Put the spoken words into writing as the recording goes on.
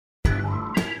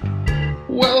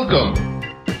Welcome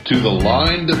to the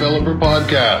Line Developer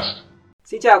Podcast.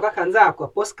 Xin chào các khán giả của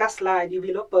Podcast Line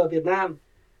Developer Việt Nam.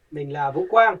 Mình là Vũ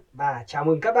Quang và chào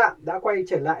mừng các bạn đã quay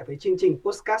trở lại với chương trình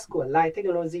podcast của Line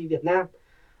Technology Việt Nam.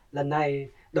 Lần này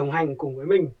đồng hành cùng với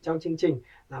mình trong chương trình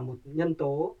là một nhân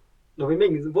tố đối với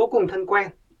mình vô cùng thân quen.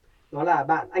 Đó là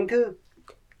bạn Anh Thư.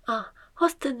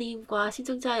 호스트님과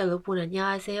시청자 여러분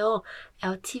안녕하세요.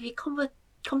 LTV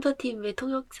컴퓨터팀의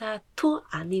통역사 투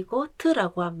아니고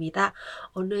트라고 합니다.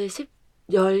 오늘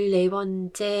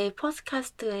 14번째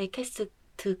팟캐스트의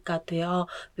캐스트가 되어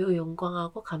매우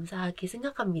영광하고 감사하게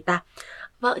생각합니다.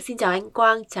 Vâng, xin chào anh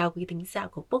Quang, chào quý thính giả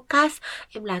của podcast.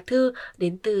 Em là Thư,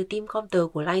 đến từ team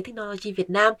Comtor của Line Technology Việt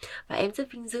Nam. Và em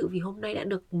rất vinh dự vì hôm nay đã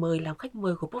được mời làm khách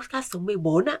mời của podcast số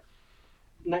 14 ạ.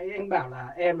 Nãy anh bảo là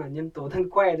em là nhân tố thân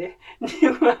quen đấy.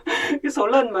 Nhưng mà cái số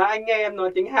lần mà anh nghe em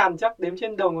nói tiếng Hàn chắc đếm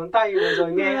trên đầu ngón tay. Và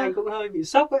rồi nghe anh cũng hơi bị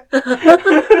sốc ấy.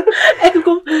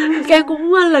 Em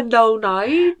cũng lần đầu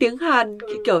nói tiếng Hàn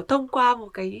kiểu thông qua một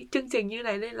cái chương trình như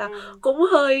này nên là cũng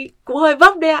hơi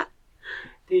vấp đấy ạ.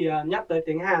 Thì nhắc tới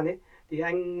tiếng Hàn ấy thì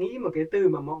anh nghĩ một cái từ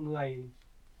mà mọi người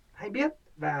hay biết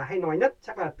và hay nói nhất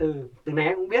chắc là từ này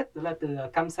em cũng biết, đó là từ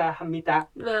감사합니다.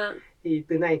 Vâng. Thì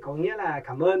từ này có nghĩa là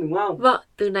cảm ơn đúng không? Vâng,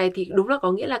 từ này thì đúng là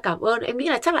có nghĩa là cảm ơn. Em nghĩ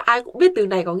là chắc là ai cũng biết từ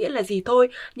này có nghĩa là gì thôi.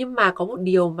 Nhưng mà có một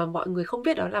điều mà mọi người không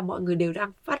biết, đó là mọi người đều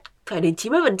đang phát, phải đến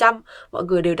 90% mọi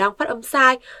người đều đang phát âm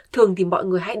sai. Thường thì mọi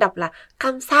người hay đọc là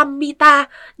감사합니다,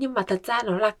 nhưng mà thật ra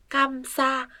nó là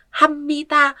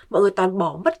감사합니다. Mọi người toàn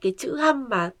bỏ mất cái chữ hăm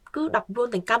mà cứ đọc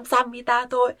luôn thành 감사합니다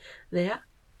thôi. Đấy ạ.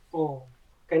 Ồ,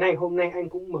 cái này hôm nay anh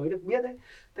cũng mới được biết đấy.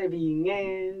 Tại vì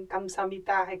nghe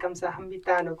감사합니다 hay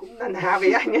감사합니다 nó cũng na ná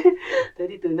với anh ấy. Thế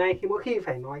thì từ nay mỗi khi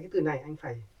phải nói cái từ này anh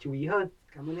phải chú ý hơn.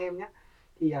 Cảm ơn em nhé.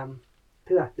 Thì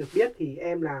Thư được biết thì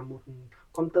em là một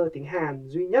Comtor tiếng Hàn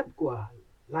duy nhất của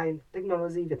Line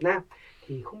Technology Việt Nam.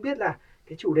 Thì không biết là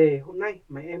cái chủ đề hôm nay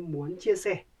mà em muốn chia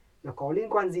sẻ nó có liên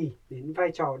quan gì đến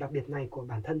vai trò đặc biệt này của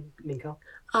bản thân mình không?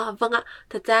 Vâng ạ,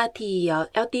 thật ra thì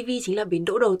LTV chính là bến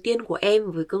đỗ đầu tiên của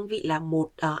em với cương vị là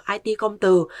một IT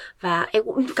Comtor. Và em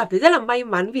cũng cảm thấy rất là may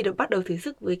mắn vì được bắt đầu thử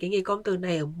sức với cái nghề Comtor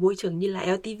này ở môi trường như là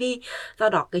LTV. Do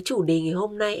đó cái chủ đề ngày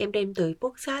hôm nay em đem tới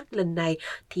podcast lần này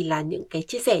thì là những cái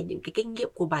chia sẻ, những cái kinh nghiệm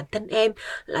của bản thân em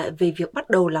là về việc bắt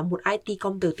đầu là một IT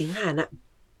Comtor tiếng Hàn ạ.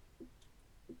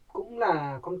 Cũng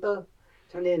là Comtor,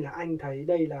 cho nên là anh thấy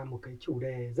đây là một cái chủ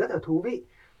đề rất là thú vị.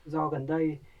 Do gần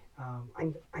đây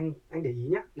anh để ý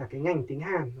nhé, là cái ngành tiếng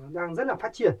Hàn nó đang rất là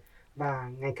phát triển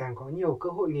và ngày càng có nhiều cơ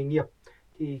hội nghề nghiệp.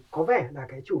 Thì có vẻ là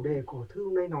cái chủ đề của Thư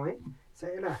hôm nay nói sẽ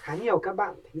là khá nhiều các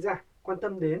bạn thính giả quan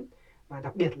tâm đến, và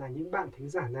đặc biệt là những bạn thính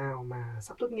giả nào mà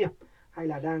sắp tốt nghiệp hay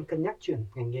là đang cân nhắc chuyển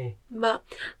ngành nghề. Vâng,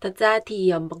 thật ra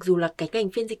thì mặc dù là cái ngành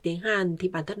phiên dịch tiếng Hàn thì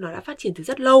bản thân nó đã phát triển từ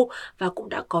rất lâu và cũng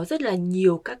đã có rất là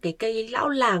nhiều các cái cây lão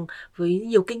làng với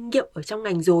nhiều kinh nghiệm ở trong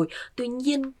ngành rồi. Tuy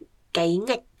nhiên cái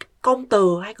ngành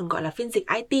Comtor hay còn gọi là phiên dịch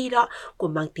IT đó của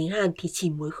mảng tiếng Hàn thì chỉ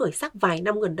mới khởi sắc vài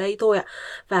năm gần đây thôi ạ.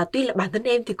 Và tuy là bản thân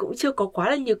em thì cũng chưa có quá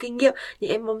là nhiều kinh nghiệm,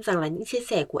 nhưng em mong rằng là những chia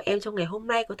sẻ của em trong ngày hôm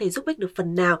nay có thể giúp ích được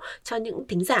phần nào cho những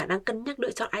thính giả đang cân nhắc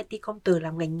lựa chọn IT Comtor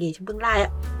làm ngành nghề trong tương lai ạ.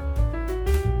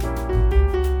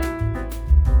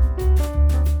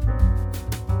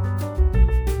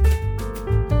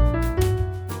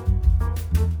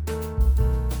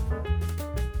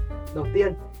 Đầu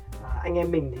tiên, anh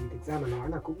em mình thì thực ra mà nói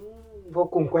là cũng vô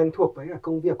cùng quen thuộc với cả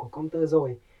công việc của Comtor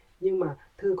rồi. Nhưng mà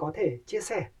Thư có thể chia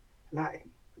sẻ lại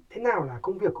thế nào là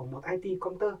công việc của một IT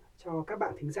Comtor cho các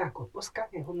bạn thính giả của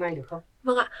podcast ngày hôm nay được không?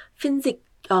 Vâng ạ, phiên dịch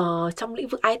trong lĩnh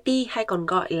vực IT hay còn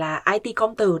gọi là IT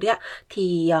Comtor đấy ạ,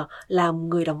 thì là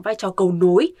người đóng vai trò cầu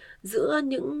nối giữa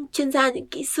những chuyên gia, những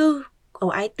kỹ sư ở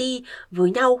IT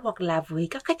với nhau, hoặc là với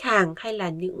các khách hàng hay là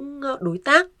những đối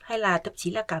tác, hay là thậm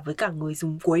chí là cả với cả người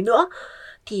dùng cuối nữa.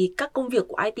 Thì các công việc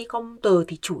của IT Comtor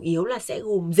thì chủ yếu là sẽ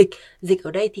gồm dịch. Dịch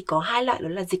ở đây thì có hai loại, đó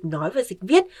là dịch nói và dịch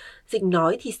viết. Dịch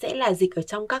nói thì sẽ là dịch ở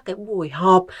trong các cái buổi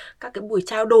họp, các cái buổi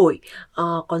trao đổi.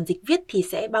 Còn dịch viết thì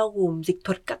sẽ bao gồm dịch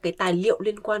thuật các cái tài liệu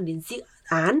liên quan đến dự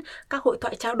án, các hội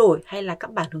thoại trao đổi hay là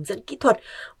các bản hướng dẫn kỹ thuật.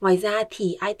 Ngoài ra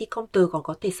thì IT Comtor còn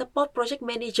có thể support project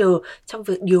manager trong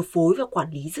việc điều phối và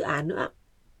quản lý dự án nữa.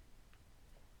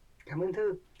 Cảm ơn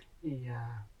Thư. Thì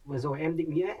vừa rồi em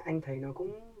định nghĩa anh thấy nó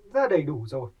cũng rất là đầy đủ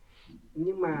rồi.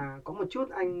 Nhưng mà có một chút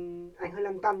anh hơi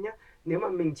lăn tăn nhé. Nếu mà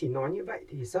mình chỉ nói như vậy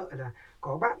thì sợ là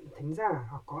có bạn thính giả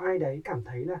hoặc có ai đấy cảm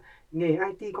thấy là nghề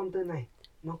IT Comtor này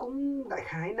nó cũng đại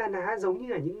khái na ná giống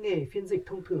như là những nghề phiên dịch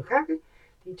thông thường khác ấy.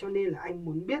 Thì cho nên là anh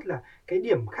muốn biết là cái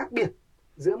điểm khác biệt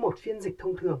giữa một phiên dịch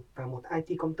thông thường và một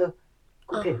IT Comtor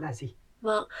cụ thể là gì?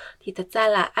 Vâng, thì thật ra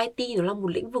là IT nó là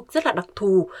một lĩnh vực rất là đặc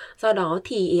thù. Do đó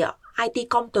thì IT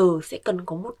Comtor sẽ cần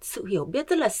có một sự hiểu biết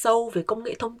rất là sâu về công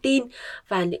nghệ thông tin,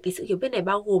 và những cái sự hiểu biết này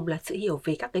bao gồm là sự hiểu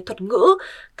về các cái thuật ngữ,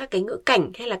 các cái ngữ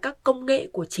cảnh hay là các công nghệ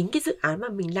của chính cái dự án mà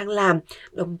mình đang làm.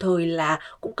 Đồng thời là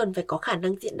cũng cần phải có khả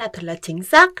năng diễn đạt thật là chính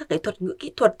xác các cái thuật ngữ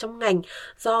kỹ thuật trong ngành,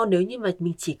 do nếu như mà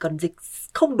mình chỉ cần dịch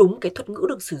không đúng cái thuật ngữ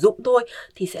được sử dụng thôi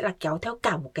thì sẽ là kéo theo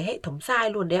cả một cái hệ thống sai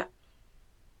luôn đấy ạ.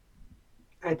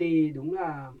 IT đúng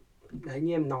là đấy,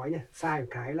 như em nói nhỉ, sai một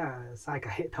cái là sai cả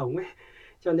hệ thống ấy,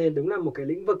 cho nên đúng là một cái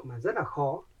lĩnh vực mà rất là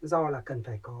khó, do là cần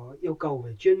phải có yêu cầu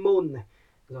về chuyên môn này,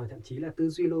 rồi thậm chí là tư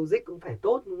duy logic cũng phải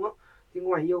tốt, đúng không? Thì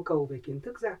ngoài yêu cầu về kiến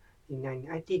thức ra thì ngành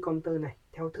IT Comtor này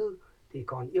theo Thư thì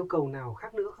còn yêu cầu nào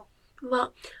khác nữa không?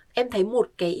 Vâng, em thấy một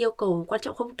cái yêu cầu quan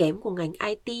trọng không kém của ngành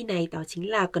IT này đó chính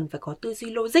là cần phải có tư duy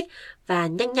logic và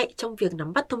nhanh nhạy trong việc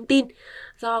nắm bắt thông tin.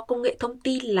 Do công nghệ thông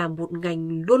tin là một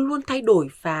ngành luôn luôn thay đổi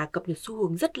và cập nhật xu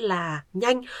hướng rất là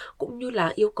nhanh, cũng như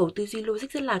là yêu cầu tư duy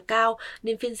logic rất là cao,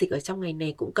 nên phiên dịch ở trong ngành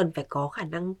này cũng cần phải có khả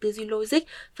năng tư duy logic,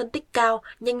 phân tích cao,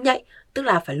 nhanh nhạy, tức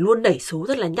là phải luôn đẩy số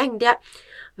rất là nhanh đấy ạ.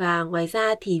 Và ngoài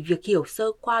ra thì việc hiểu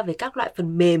sơ qua về các loại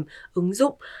phần mềm, ứng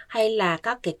dụng hay là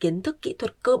các cái kiến thức kỹ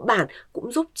thuật cơ bản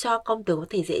cũng giúp cho Comtor có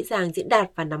thể dễ dàng diễn đạt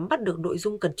và nắm bắt được nội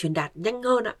dung cần truyền đạt nhanh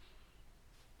hơn ạ.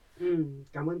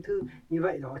 Cảm ơn Thư. Như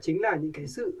vậy đó chính là những cái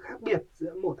sự khác biệt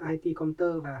giữa một IT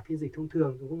Comtor và phiên dịch thông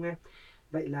thường, đúng không em?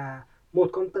 Vậy là một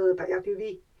Comtor tại LTV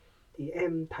thì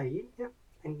em thấy nhé,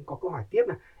 anh có câu hỏi tiếp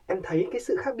này. Em thấy cái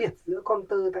sự khác biệt giữa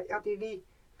Comtor tại LTV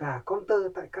và Comtor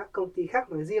tại các công ty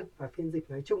khác nói riêng và phiên dịch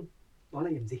nói chung, đó là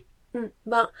điểm gì?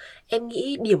 Vâng, em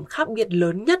nghĩ điểm khác biệt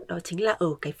lớn nhất đó chính là ở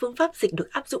cái phương pháp dịch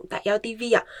được áp dụng tại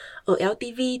LTV ạ. Ở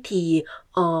LTV thì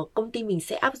công ty mình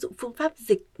sẽ áp dụng phương pháp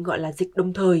dịch gọi là dịch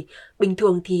đồng thời. Bình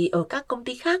thường thì ở các công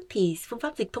ty khác thì phương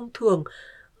pháp dịch thông thường,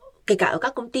 kể cả ở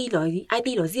các công ty nói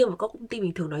IT nói riêng và các công ty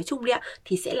bình thường nói chung đấy ạ,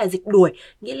 thì sẽ là dịch đuổi,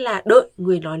 nghĩa là đợi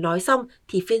người nói xong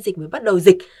thì phiên dịch mới bắt đầu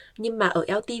dịch. Nhưng mà ở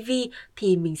LTV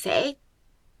thì mình sẽ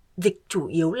dịch chủ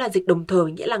yếu là dịch đồng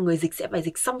thời, nghĩa là người dịch sẽ phải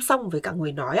dịch song song với cả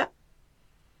người nói ạ.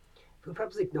 Phương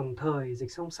pháp dịch đồng thời,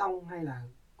 dịch song song hay là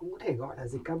cũng có thể gọi là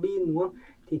dịch cabin, đúng không?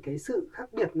 Thì cái sự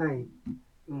khác biệt này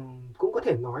cũng có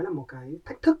thể nói là một cái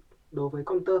thách thức đối với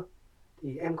Comtor.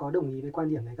 Thì em có đồng ý với quan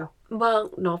điểm này không? Vâng,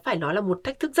 nó phải nói là một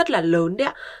thách thức rất là lớn đấy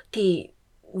ạ. Thì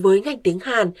với ngành tiếng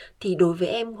Hàn thì đối với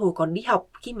em hồi còn đi học,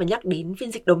 khi mà nhắc đến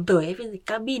phiên dịch đồng thời hay phiên dịch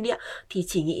cabin ấy ạ, thì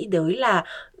chỉ nghĩ tới là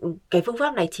cái phương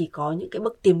pháp này chỉ có những cái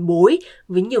bậc tiền bối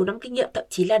với nhiều năm kinh nghiệm, thậm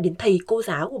chí là đến thầy cô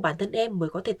giáo của bản thân em mới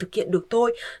có thể thực hiện được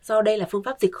thôi, do đây là phương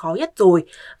pháp dịch khó nhất rồi.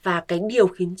 Và cái điều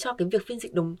khiến cho cái việc phiên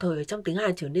dịch đồng thời ở trong tiếng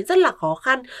Hàn trở nên rất là khó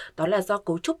khăn đó là do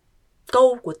cấu trúc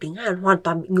câu của tiếng Hàn hoàn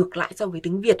toàn bị ngược lại so với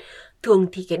tiếng Việt. Thường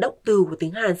thì cái động từ của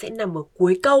tiếng Hàn sẽ nằm ở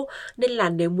cuối câu, nên là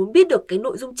nếu muốn biết được cái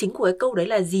nội dung chính của cái câu đấy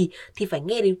là gì thì phải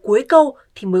nghe đến cuối câu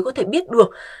thì mới có thể biết được.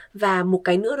 Và một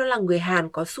cái nữa đó là người Hàn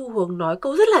có xu hướng nói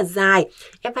câu rất là dài.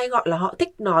 Em hay gọi là họ thích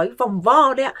nói vòng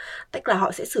vo đấy ạ. Tức là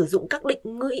họ sẽ sử dụng các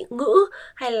định ngữ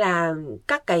hay là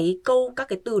các cái câu, các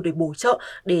cái từ để bổ trợ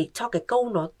để cho cái câu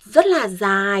nó rất là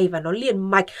dài và nó liền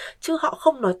mạch, chứ họ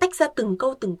không nói tách ra từng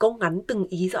câu ngắn, từng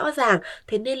ý rõ ràng.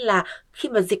 Thế nên là khi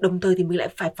mà dịch đồng thời thì mình lại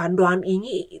phải phán đoán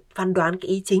cái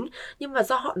ý chính, nhưng mà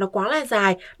do họ nó quá là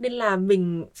dài nên là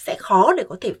mình sẽ khó để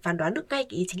có thể phán đoán được ngay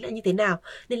cái ý chính là như thế nào,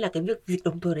 nên là cái việc dịch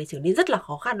đồng thời này trở nên rất là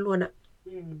khó khăn luôn ạ.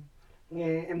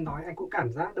 Nghe em nói anh cũng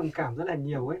cảm giác đồng cảm rất là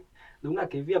nhiều ấy. Đúng là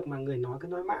cái việc mà người nói cứ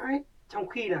nói mãi, trong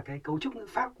khi là cái cấu trúc ngữ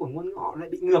pháp của ngôn ngữ họ lại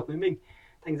bị ngược với mình.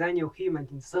 Thành ra nhiều khi mà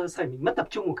sơ sẩy mình mất tập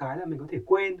trung một cái là mình có thể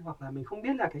quên, hoặc là mình không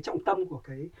biết là cái trọng tâm của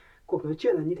cái cuộc nói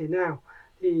chuyện là như thế nào.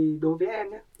 Thì đối với em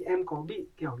nhé, thì em có bị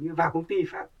kiểu như vào công ty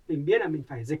Pháp mình biết là mình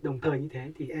phải dịch đồng thời như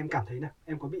thế thì em cảm thấy nào?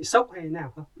 Em có bị sốc hay thế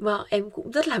nào không? Vâng, em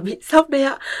cũng rất là bị sốc đấy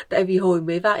ạ. Tại vì hồi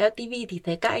mới vào LTV thì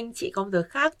thấy các anh chị công giờ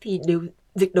khác thì đều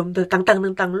dịch đồng thời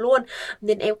tăng luôn,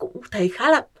 nên em cũng thấy khá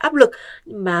là áp lực.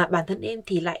 Mà bản thân em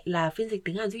thì lại là phiên dịch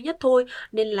tiếng Hàn duy nhất thôi,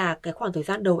 nên là cái khoảng thời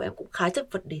gian đầu em cũng khá chật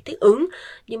vật để thích ứng.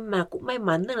 Nhưng mà cũng may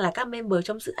mắn rằng là các member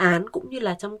trong dự án cũng như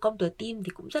là trong Comtor team thì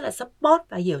cũng rất là support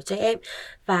và hiểu cho em.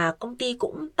 Và công ty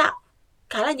cũng tạo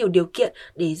khá là nhiều điều kiện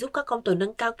để giúp các Comtor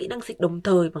nâng cao kỹ năng dịch đồng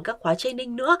thời bằng các khóa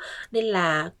training nữa. Nên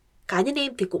là cá nhân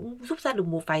em thì cũng rút ra được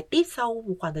một vài tip sau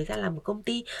một khoảng thời gian làm ở công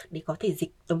ty để có thể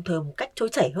dịch đồng thời một cách trôi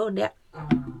chảy hơn đấy ạ.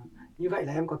 Như vậy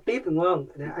là em có tip đúng không?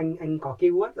 Anh có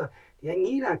keyword rồi. Thì anh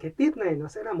nghĩ là cái tip này nó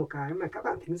sẽ là một cái mà các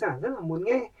bạn thính giả rất là muốn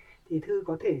nghe. Thì Thư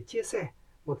có thể chia sẻ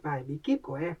một vài bí kíp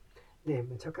của em để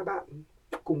mà cho các bạn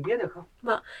cùng biết được không?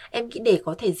 Vâng, em nghĩ để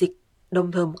có thể dịch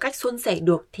đồng thời một cách suôn sẻ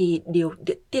được thì điều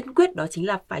tiên quyết đó chính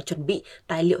là phải chuẩn bị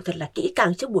tài liệu thật là kỹ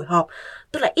càng trước buổi họp.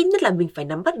 Tức là ít nhất là mình phải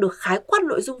nắm bắt được khái quát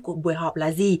nội dung của buổi họp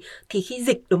là gì, thì khi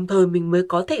dịch đồng thời mình mới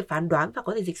có thể phán đoán và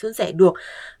có thể dịch suôn sẻ được.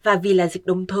 Và vì là dịch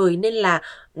đồng thời nên là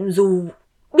dù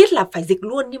biết là phải dịch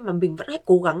luôn, nhưng mà mình vẫn hãy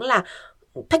cố gắng là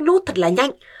take note thật là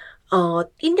nhanh.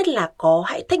 Ít nhất là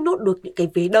hãy take note được những cái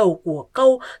vế đầu của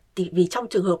câu. Vì trong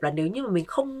trường hợp là nếu như mà mình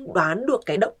không đoán được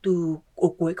cái động từ ở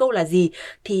cuối câu là gì,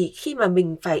 thì khi mà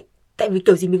mình phải, tại vì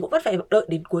kiểu gì mình cũng vẫn phải đợi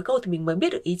đến cuối câu thì mình mới biết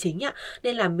được ý chính ạ.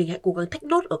 Nên là mình hãy cố gắng take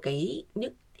note ở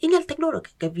ít nhất take note ở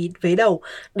cái vế đầu,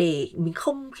 để mình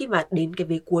không, khi mà đến cái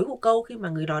vế cuối của câu, khi mà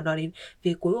người nói đến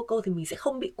vế cuối của câu thì mình sẽ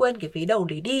không bị quên cái vế đầu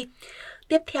đấy đi.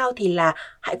 Tiếp theo thì là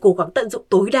hãy cố gắng tận dụng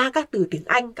tối đa các từ tiếng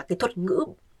Anh, các cái thuật ngữ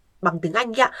bằng tiếng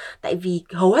Anh ạ. Tại vì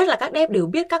hầu hết là các dev đều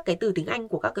biết các cái từ tiếng Anh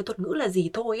của các cái thuật ngữ là gì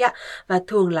thôi ạ. Và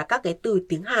thường là các cái từ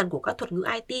tiếng Hàn của các thuật ngữ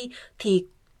IT thì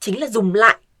chính là dùng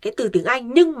lại cái từ tiếng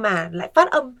Anh nhưng mà lại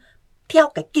phát âm theo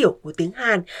cái kiểu của tiếng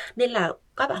Hàn. Nên là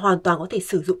các bạn hoàn toàn có thể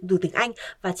sử dụng từ tiếng Anh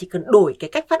và chỉ cần đổi cái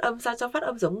cách phát âm sao cho phát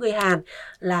âm giống người Hàn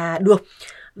là được.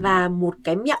 Và một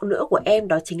cái mẹo nữa của em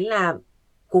đó chính là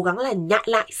cố gắng là nhại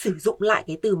lại, sử dụng lại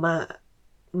cái từ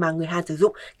mà người Hàn sử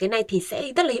dụng. Cái này thì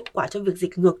sẽ rất là hiệu quả cho việc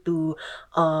dịch ngược từ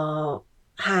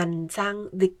Hàn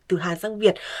sang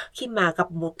Việt. Khi mà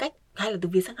gặp một cách, hay là từ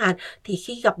Việt sang Hàn, thì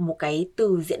khi gặp một cái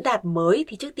từ diễn đạt mới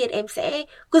thì trước tiên em sẽ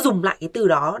cứ dùng lại cái từ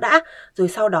đó đã, rồi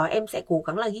sau đó em sẽ cố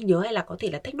gắng là ghi nhớ hay là có thể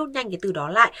là take note nhanh cái từ đó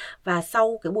lại, và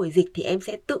sau cái buổi dịch thì em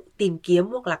sẽ tự tìm kiếm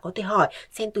hoặc là có thể hỏi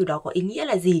xem từ đó có ý nghĩa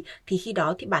là gì, thì khi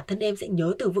đó thì bản thân em sẽ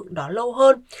nhớ từ vựng đó lâu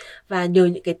hơn. Và nhờ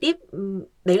những cái tip,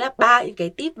 đấy là 3 những cái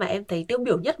tip mà em thấy tiêu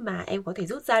biểu nhất mà em có thể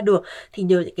rút ra được. Thì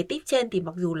nhờ những cái tip trên thì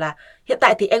mặc dù là hiện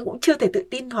tại thì em cũng chưa thể tự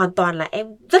tin hoàn toàn là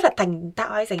em rất là thành thạo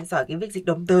hay giành giỏi cái việc dịch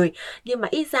đồng thời, nhưng mà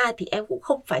ít ra thì em cũng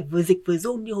không phải vừa dịch vừa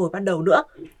run như hồi ban đầu nữa.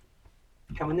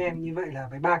 Cảm ơn em. Như vậy là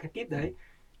với 3 cái tip đấy,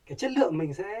 cái chất lượng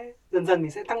mình sẽ dần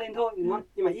mình sẽ tăng lên thôi, đúng không?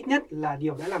 Nhưng mà ít nhất là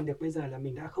điều đã làm được bây giờ là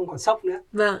mình đã không còn sốc nữa.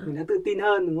 Vâng. Mình đã tự tin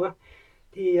hơn, đúng không?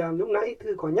 Thì lúc nãy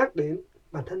Thư có nhắc đến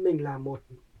bản thân mình là một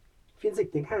phiên dịch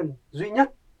tiếng Hàn duy nhất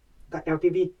tại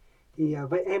LTV. Thì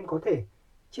vậy em có thể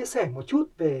chia sẻ một chút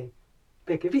về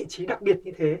cái vị trí đặc biệt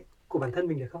như thế của bản thân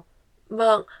mình được không?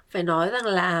 Vâng, phải nói rằng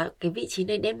là cái vị trí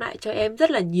này đem lại cho em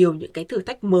rất là nhiều những cái thử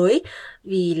thách mới.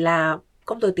 Vì là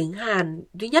công tờ tiếng Hàn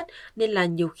duy nhất nên là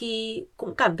nhiều khi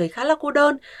cũng cảm thấy khá là cô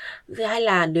đơn. Hay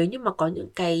là nếu như mà có những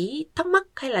cái thắc mắc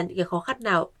hay là những cái khó khăn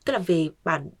nào, tức là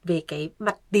về cái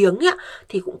mặt tiếng ấy,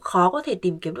 thì cũng khó có thể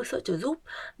tìm kiếm được sự trợ giúp.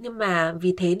 Nhưng mà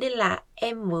vì thế nên là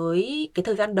em mới, cái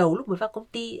thời gian đầu lúc mới vào công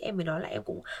ty, em mới nói là em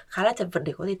cũng khá là chật vật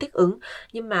để có thể thích ứng.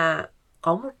 Nhưng mà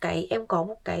em có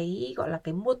một cái gọi là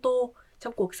cái motto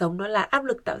trong cuộc sống, đó là áp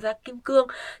lực tạo ra kim cương.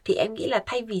 Thì em nghĩ là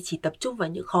thay vì chỉ tập trung vào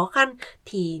những khó khăn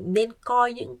thì nên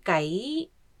coi những cái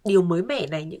điều mới mẻ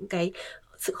này, những cái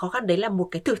sự khó khăn đấy là một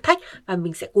cái thử thách, và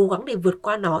mình sẽ cố gắng để vượt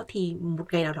qua nó, thì một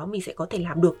ngày nào đó mình sẽ có thể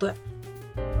làm được thôi ạ.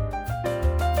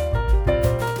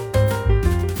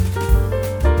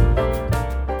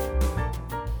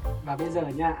 Và bây giờ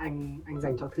nha, anh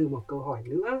dành cho Thư một câu hỏi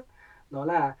nữa, đó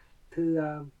là Thư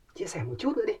chia sẻ một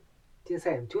chút nữa đi. Chia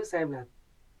sẻ một chút xem là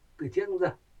từ trước đến giờ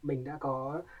mình đã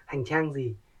có hành trang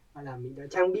gì, hoặc là mình đã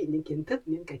trang bị những kiến thức,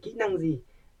 những cái kỹ năng gì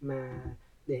mà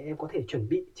để em có thể chuẩn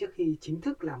bị trước khi chính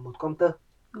thức làm một Comtor.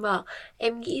 Vâng,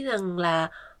 em nghĩ rằng là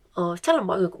chắc là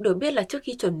mọi người cũng đều biết là trước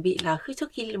khi chuẩn bị, là trước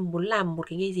khi muốn làm một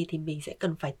cái nghề gì thì mình sẽ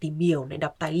cần phải tìm hiểu này,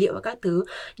 đọc tài liệu và các thứ.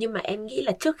 Nhưng mà em nghĩ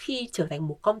là trước khi trở thành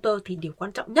một Comtor thì điều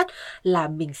quan trọng nhất là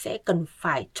mình sẽ cần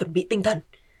phải chuẩn bị tinh thần.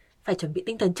 Phải chuẩn bị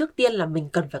tinh thần trước tiên là mình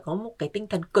cần phải có một cái tinh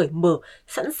thần cởi mở,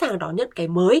 sẵn sàng đón nhận cái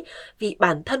mới. Vì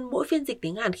bản thân mỗi phiên dịch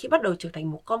tiếng Hàn khi bắt đầu trở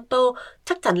thành một Comtor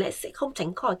chắc chắn lại sẽ không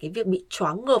tránh khỏi cái việc bị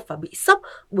choáng ngợp và bị sốc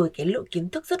bởi cái lượng kiến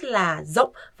thức rất là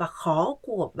rộng và khó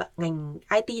của ngành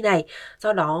IT này.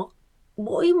 Do đó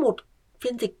mỗi một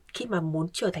phiên dịch khi mà muốn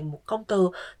trở thành một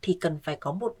Comtor thì cần phải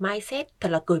có một mindset thật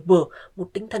là cởi mở, một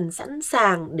tinh thần sẵn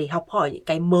sàng để học hỏi những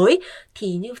cái mới.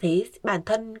 Thì như thế bản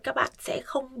thân các bạn sẽ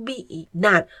không bị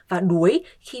nản và đuối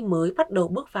khi mới bắt đầu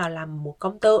bước vào làm một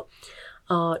Comtor.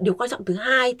 Điều quan trọng thứ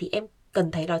hai thì em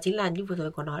cần thấy đó chính là, như vừa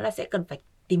rồi có nói, là sẽ cần phải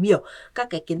tìm hiểu các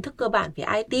cái kiến thức cơ bản về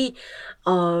IT.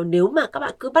 Nếu mà các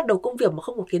bạn cứ bắt đầu công việc mà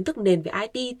không có kiến thức nền về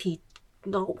IT thì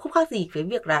nó cũng không khác gì với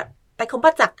việc là tay không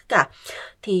bắt giặc cả.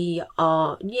 Thì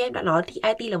như em đã nói thì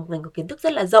IT là một ngành có kiến thức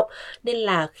rất là rộng, nên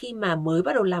là khi mà mới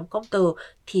bắt đầu làm Comtor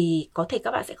thì có thể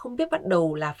các bạn sẽ không biết bắt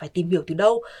đầu là phải tìm hiểu từ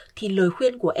đâu. Thì lời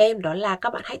khuyên của em đó là các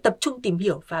bạn hãy tập trung tìm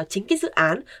hiểu vào chính cái dự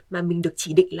án mà mình được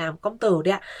chỉ định làm Comtor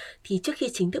đấy ạ. Thì trước khi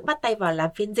chính thức bắt tay vào làm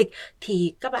phiên dịch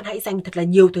thì các bạn hãy dành thật là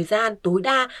nhiều thời gian tối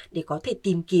đa để có thể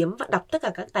tìm kiếm và đọc tất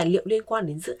cả các tài liệu liên quan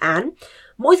đến dự án.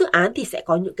 Mỗi dự án thì sẽ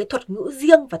có những cái thuật ngữ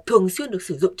riêng và thường xuyên được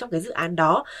sử dụng trong cái dự án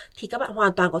đó. Thì các bạn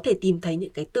hoàn toàn có thể tìm thấy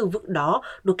những cái từ vựng đó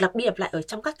được lặp đi lặp lại ở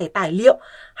trong các cái tài liệu.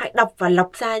 Hãy đọc và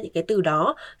lọc ra những cái từ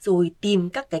đó, rồi tìm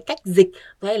các cái cách dịch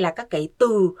hay là các cái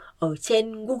từ ở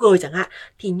trên Google chẳng hạn.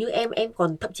 Thì như em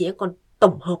còn thậm chí em còn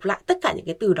tổng hợp lại tất cả những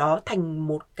cái từ đó thành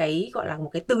một cái gọi là một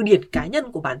cái từ điển cá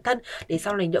nhân của bản thân, để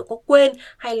sau này nhỡ có quên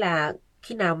hay là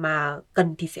khi nào mà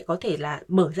cần thì sẽ có thể là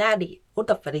mở ra để ôn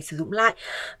tập và để sử dụng lại.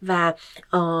 Và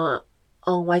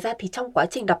ngoài ra thì trong quá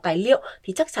trình đọc tài liệu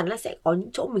thì chắc chắn là sẽ có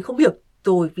những chỗ mình không hiểu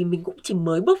rồi, vì mình cũng chỉ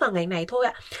mới bước vào ngành này thôi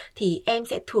ạ. Thì em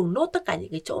sẽ thường nốt tất cả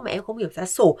những cái chỗ mà em không hiểu ra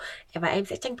sổ, và em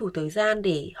sẽ tranh thủ thời gian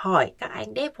để hỏi các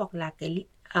anh dev hoặc là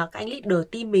các anh leader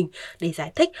team mình để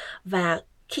giải thích. Và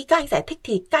khi các anh giải thích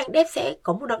thì các anh dev sẽ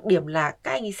có một đặc điểm là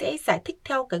các anh ấy sẽ giải thích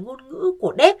theo cái ngôn ngữ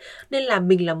của dev, nên là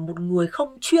mình là một người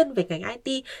không chuyên về ngành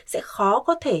IT sẽ khó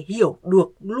có thể hiểu được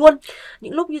luôn.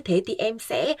 Những lúc như thế thì em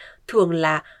sẽ thường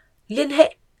là liên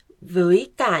hệ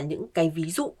với cả những cái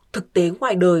ví dụ thực tế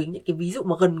ngoài đời, những cái ví dụ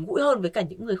mà gần gũi hơn với cả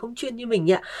những người không chuyên như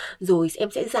mình ạ. Rồi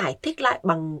em sẽ giải thích lại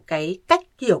bằng cái cách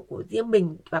hiểu của riêng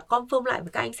mình và confirm lại với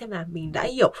các anh xem là mình đã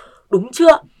hiểu đúng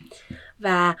chưa.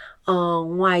 Và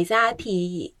ngoài ra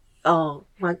thì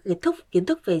ngoài kiến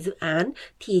thức về dự án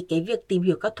thì cái việc tìm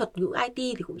hiểu các thuật ngữ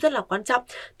IT thì cũng rất là quan trọng.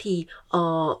 Thì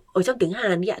ở trong tiếng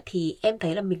Hàn ạ, thì em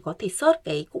thấy là mình có thể search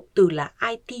cái cụm từ là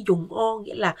IT dùng o,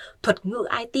 nghĩa là thuật ngữ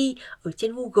IT ở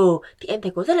trên Google. Thì em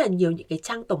thấy có rất là nhiều những cái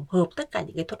trang tổng hợp tất cả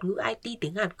những cái thuật ngữ IT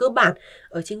tiếng Hàn cơ bản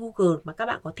ở trên Google mà các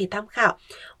bạn có thể tham khảo.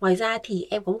 Ngoài ra thì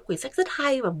em có một quyển sách rất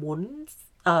hay mà muốn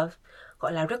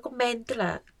gọi là recommend, tức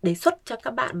là đề xuất cho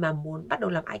các bạn mà muốn bắt đầu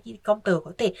làm IT Comtor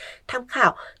có thể tham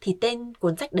khảo. Thì tên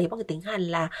cuốn sách đấy bằng cái tiếng Hàn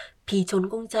là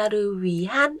비전공자를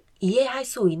위한 이해할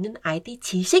수 있는 IT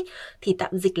지식, thì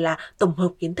tạm dịch là tổng hợp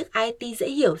kiến thức IT dễ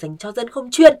hiểu dành cho dân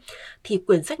không chuyên. Thì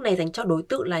quyển sách này dành cho đối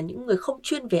tượng là những người không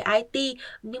chuyên về IT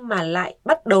nhưng mà lại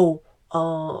bắt đầu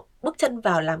bước chân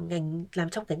vào làm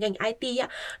trong cái ngành IT á,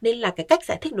 nên là cái cách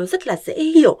giải thích nó rất là dễ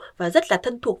hiểu và rất là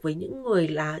thân thuộc với những người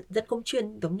là dân không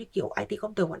chuyên giống như kiểu IT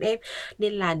Comtor bọn em.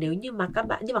 Nên là nếu như mà các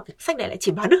bạn, nhưng mà cái sách này lại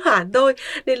chỉ bán nước Hàn thôi,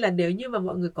 nên là nếu như mà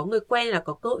mọi người có người quen là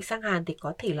có cơ hội sang Hàn thì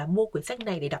có thể là mua quyển sách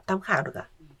này để đọc tham khảo được ạ.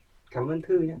 Cảm ơn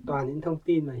Thư nhé, toàn những thông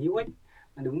tin mà hữu ích,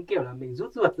 mà đúng kiểu là mình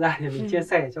rút ruột ra để mình chia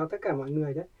sẻ cho tất cả mọi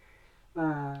người đấy.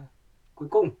 Và cuối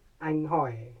cùng anh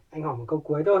hỏi một câu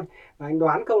cuối thôi, và anh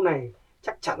đoán câu này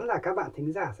chắc chắn là các bạn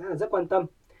thính giả sẽ là rất quan tâm,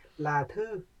 là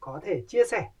Thư có thể chia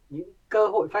sẻ những cơ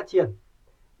hội phát triển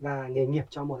và nghề nghiệp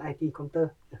cho một IT Comtor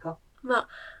được không? Vâng.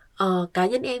 Cá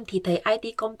nhân em thì thấy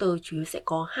IT Comtor chủ yếu sẽ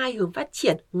có hai hướng phát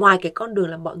triển ngoài cái con đường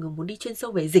là mọi người muốn đi chuyên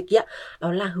sâu về dịch ạ.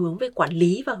 Đó là hướng về quản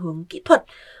lý và hướng kỹ thuật.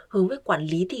 Hướng về quản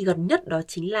lý thì gần nhất đó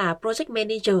chính là Project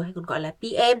Manager hay còn gọi là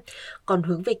PM. Còn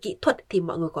hướng về kỹ thuật thì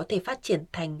mọi người có thể phát triển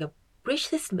thành Bridge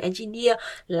System Engineer,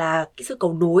 là kỹ sư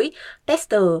cầu nối,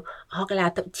 tester, hoặc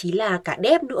là thậm chí là cả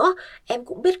dev nữa. Em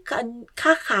cũng biết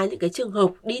khá những cái trường hợp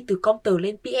đi từ Comtor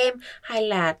lên PM hay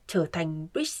là trở thành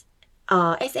Bridge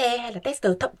SE hay là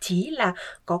tester, thậm chí là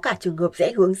có cả trường hợp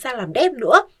sẽ hướng sang làm dev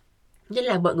nữa. Nên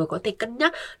là mọi người có thể cân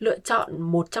nhắc lựa chọn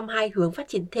một trong hai hướng phát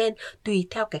triển thêm tùy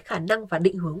theo cái khả năng và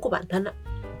định hướng của bản thân ạ.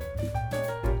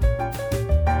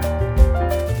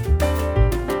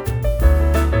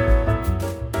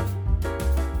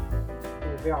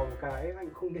 Vèo một cái anh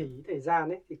không để ý thời gian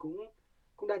ấy, thì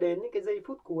cũng đã đến những cái giây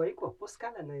phút cuối của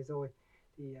podcast lần này rồi.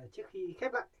 Thì trước khi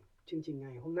khép lại chương trình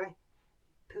ngày hôm nay,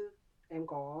 Thư, em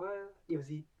có điều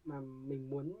gì mà mình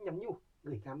muốn nhắn nhủ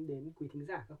gửi gắm đến quý thính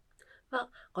giả không? Vâng,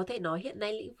 có thể nói hiện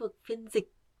nay lĩnh vực phiên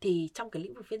dịch thì trong cái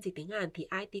lĩnh vực phiên dịch tiếng Hàn thì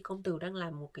IT Comtor đang là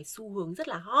một cái xu hướng rất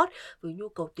là hot với nhu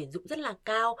cầu tuyển dụng rất là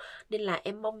cao. Nên là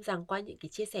em mong rằng qua những cái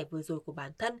chia sẻ vừa rồi của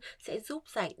bản thân sẽ giúp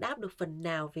giải đáp được phần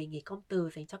nào về nghề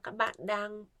Comtor dành cho các bạn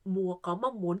đang có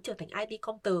mong muốn trở thành IT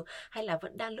Comtor hay là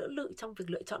vẫn đang lưỡng lự trong việc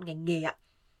lựa chọn ngành nghề ạ.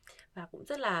 Và cũng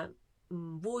rất là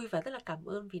vui và rất là cảm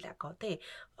ơn vì đã có thể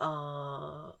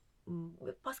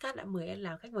podcast đã mời em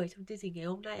làm khách mời trong chương trình ngày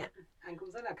hôm nay ạ. Anh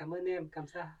cũng rất là cảm ơn em,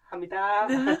 감사합니다.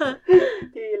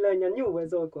 Thì lời nhắn nhủ vừa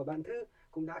rồi của bạn Thư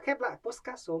cũng đã khép lại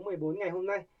podcast số 14 ngày hôm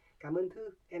nay. Cảm ơn Thư,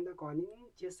 em đã có những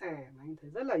chia sẻ mà anh thấy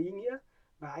rất là ý nghĩa,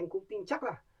 và anh cũng tin chắc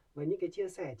là với những cái chia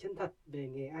sẻ chân thật về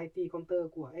nghề IT Comtor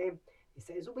của em thì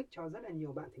sẽ giúp ích cho rất là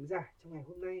nhiều bạn thính giả trong ngày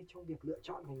hôm nay trong việc lựa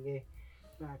chọn ngành nghề.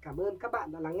 Và cảm ơn các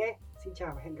bạn đã lắng nghe. Xin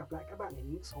chào và hẹn gặp lại các bạn ở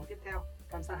những số tiếp theo.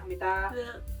 감사합니다.